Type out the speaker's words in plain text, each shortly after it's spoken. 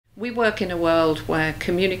We work in a world where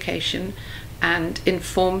communication and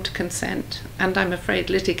informed consent, and I'm afraid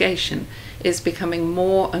litigation, is becoming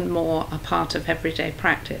more and more a part of everyday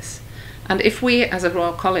practice. And if we as a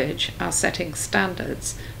Royal College are setting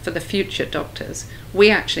standards for the future doctors,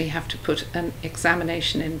 we actually have to put an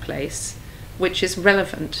examination in place which is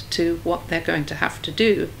relevant to what they're going to have to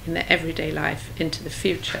do in their everyday life into the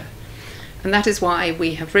future. And that is why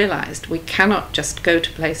we have realized we cannot just go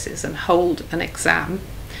to places and hold an exam.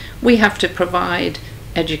 We have to provide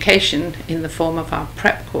education in the form of our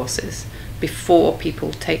prep courses before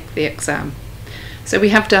people take the exam. So we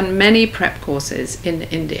have done many prep courses in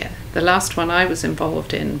India. The last one I was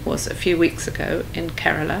involved in was a few weeks ago in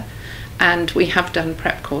Kerala, and we have done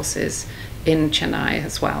prep courses in Chennai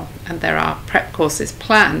as well, and there are prep courses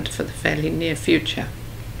planned for the fairly near future.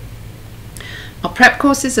 Our prep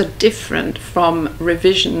courses are different from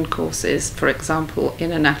revision courses, for example,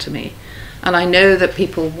 in anatomy. And I know that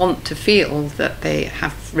people want to feel that they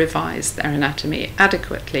have revised their anatomy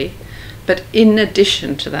adequately, but in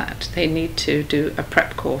addition to that, they need to do a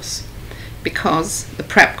prep course, because the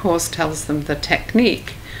prep course tells them the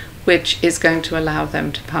technique which is going to allow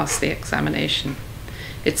them to pass the examination.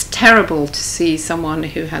 It's terrible to see someone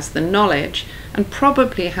who has the knowledge and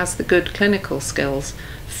probably has the good clinical skills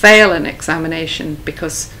fail an examination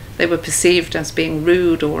because they were perceived as being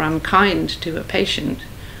rude or unkind to a patient,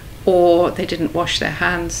 or they didn't wash their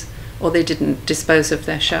hands, or they didn't dispose of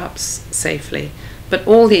their sharps safely. But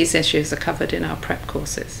all these issues are covered in our prep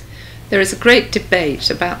courses. There is a great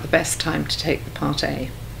debate about the best time to take the Part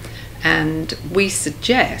A, and we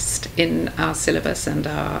suggest in our syllabus and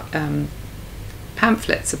our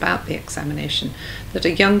pamphlets about the examination that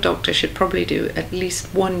a young doctor should probably do at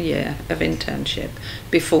least 1 year of internship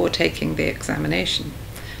before taking the examination.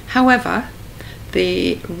 However,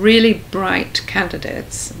 the really bright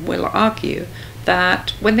candidates will argue that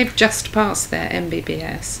when they've just passed their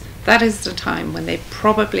MBBS, that is the time when they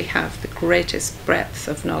probably have the greatest breadth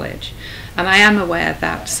of knowledge. And I am aware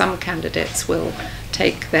that some candidates will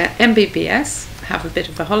take their MBBS, have a bit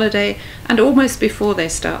of a holiday, and almost before they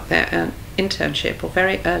start their internship, or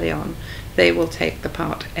very early on, they will take the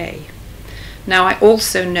Part A. Now, I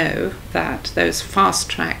also know that those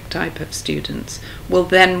fast-track type of students will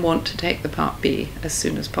then want to take the Part B as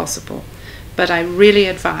soon as possible, but I really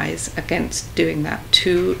advise against doing that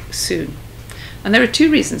too soon. And there are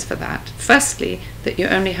two reasons for that. Firstly, that you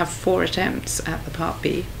only have 4 attempts at the Part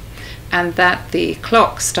B, and that the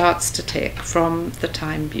clock starts to tick from the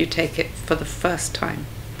time you take it for the first time.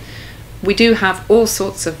 We do have all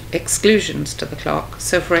sorts of exclusions to the clock.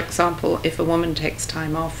 So, for example, if a woman takes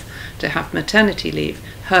time off to have maternity leave,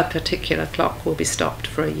 her particular clock will be stopped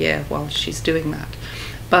for a year while she's doing that.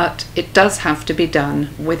 But it does have to be done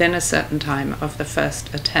within a certain time of the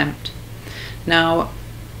first attempt. Now,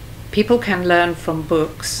 people can learn from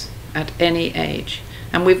books at any age,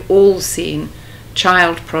 and we've all seen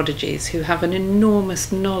child prodigies who have an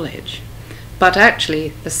enormous knowledge. But actually,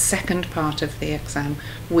 the second part of the exam,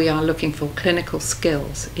 we are looking for clinical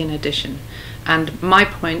skills in addition. And my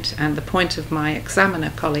point, and the point of my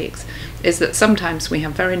examiner colleagues, is that sometimes we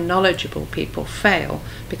have very knowledgeable people fail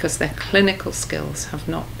because their clinical skills have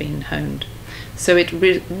not been honed. So it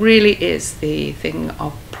really is the thing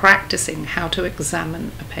of practicing how to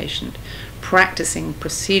examine a patient, practicing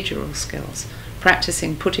procedural skills,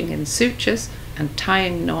 practicing putting in sutures and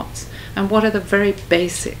tying knots, and what are the very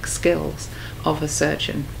basic skills of a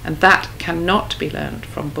surgeon. And that cannot be learned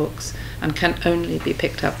from books and can only be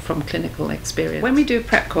picked up from clinical experience. When we do a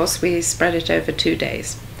prep course, we spread it over 2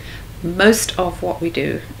 days. Most of what we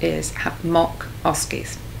do is have mock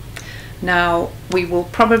OSCEs. Now, we will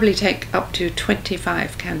probably take up to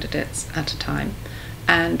 25 candidates at a time,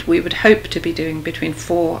 and we would hope to be doing between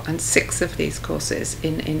 4 and 6 of these courses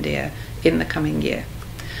in India in the coming year.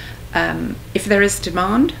 If there is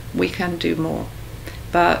demand, we can do more,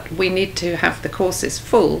 but we need to have the courses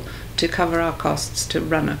full to cover our costs to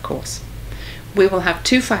run a course. We will have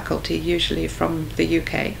 2 faculty, usually from the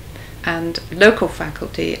UK, and local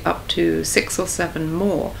faculty up to 6 or 7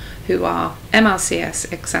 more who are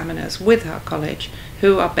MRCS examiners with our college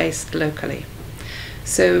who are based locally.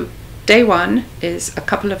 So day 1 is a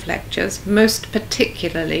couple of lectures, most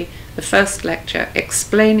particularly the first lecture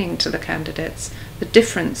explaining to the candidates the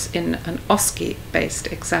difference in an OSCE-based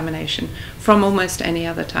examination from almost any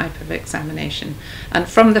other type of examination. And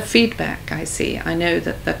from the feedback I see, I know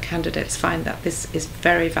that the candidates find that this is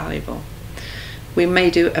very valuable. We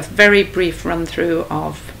may do a very brief run-through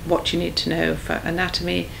of what you need to know for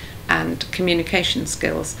anatomy and communication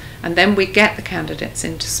skills, and then we get the candidates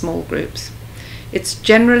into small groups. It's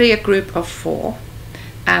generally a group of 4.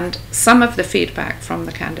 And some of the feedback from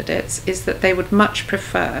the candidates is that they would much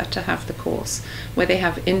prefer to have the course where they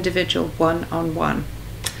have individual one-on-one.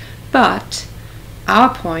 But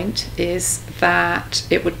our point is that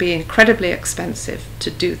it would be incredibly expensive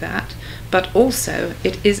to do that, but also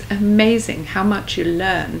it is amazing how much you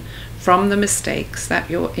learn from the mistakes that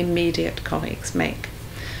your immediate colleagues make.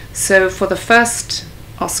 So for the first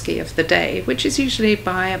OSCE of the day, which is usually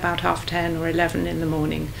by about 10:30 or 11 in the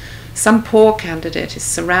morning, some poor candidate is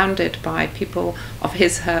surrounded by people of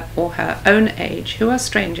his, her, or her own age who are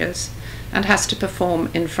strangers and has to perform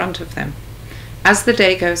in front of them. As the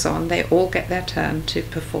day goes on, they all get their turn to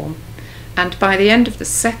perform. And by the end of the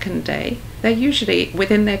second day, they're usually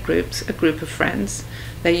within their groups, a group of friends.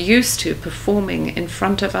 They're used to performing in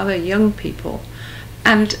front of other young people.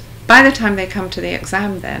 And by the time they come to the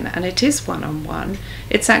exam then, and it is one-on-one,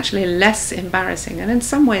 it's actually less embarrassing and in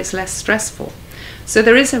some ways less stressful. So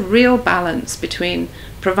there is a real balance between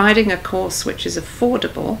providing a course which is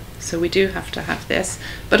affordable, so we do have to have this,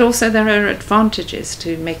 but also there are advantages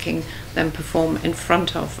to making them perform in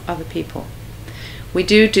front of other people. We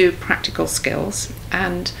do practical skills,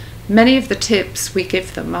 and many of the tips we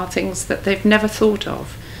give them are things that they've never thought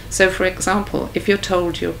of. So for example, if you're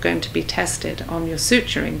told you're going to be tested on your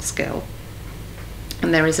suturing skill,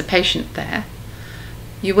 and there is a patient there,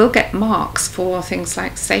 you will get marks for things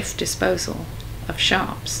like safe disposal of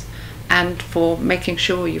sharps and for making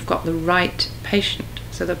sure you've got the right patient.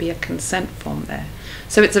 So there'll be a consent form there.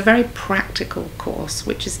 So it's a very practical course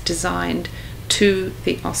which is designed to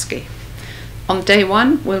the OSCE. On day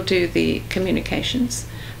one, we'll do the communications,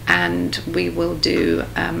 and we will do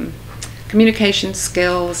communication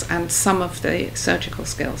skills and some of the surgical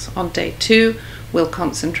skills. On day two, we'll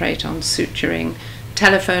concentrate on suturing,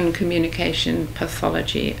 telephone communication,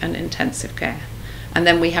 pathology, and intensive care. And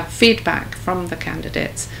then we have feedback from the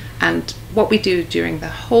candidates, and what we do during the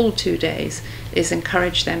whole 2 days is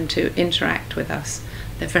encourage them to interact with us.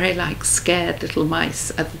 They're very like scared little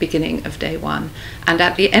mice at the beginning of day one, and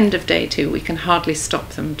at the end of day two we can hardly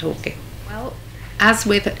stop them talking. Well, as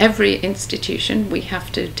with every institution, we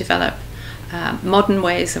have to develop modern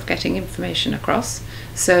ways of getting information across.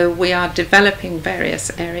 So we are developing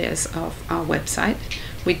various areas of our website.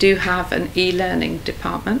 We do have an e-learning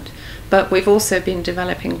department, but we've also been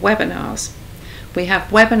developing webinars. We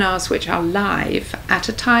have webinars which are live at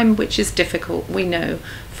a time which is difficult, we know,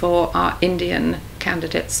 for our Indian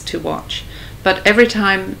candidates to watch. But every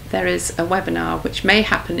time there is a webinar, which may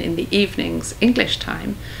happen in the evenings English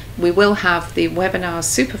time, we will have the webinar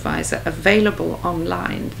supervisor available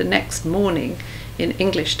online the next morning in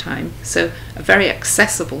English time, so a very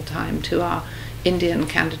accessible time to our Indian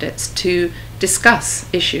candidates to discuss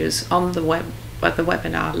issues on the web, the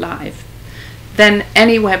webinar live. Then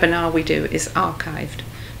any webinar we do is archived.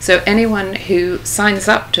 So anyone who signs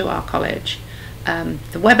up to our college,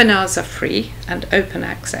 the webinars are free and open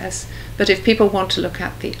access, but if people want to look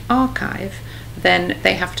at the archive, then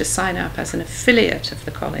they have to sign up as an affiliate of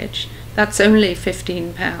the college. That's only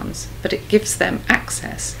 £15, but it gives them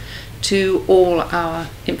access to all our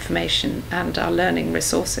information and our learning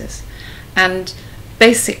resources. And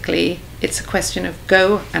basically, it's a question of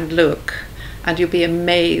go and look, and you'll be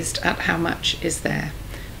amazed at how much is there.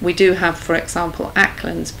 We do have, for example,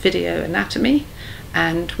 Ackland's video anatomy,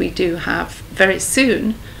 and we do have very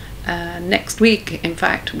soon, next week in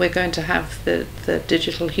fact, we're going to have the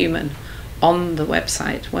digital human on the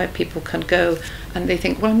website where people can go and they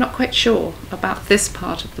think, well, I'm not quite sure about this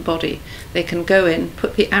part of the body. They can go in,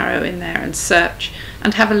 put the arrow in there and search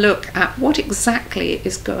and have a look at what exactly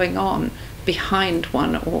is going on behind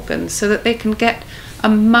one organ so that they can get a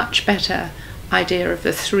much better idea of the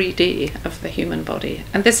 3D of the human body.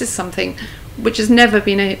 And this is something which has never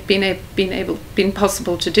been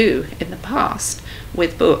possible to do in the past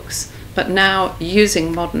with books, but now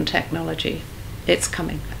using modern technology, it's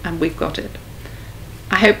coming and we've got it.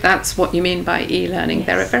 I hope that's what you mean by e-learning. Yes.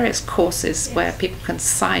 There are various courses where people can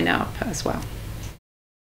sign up as well.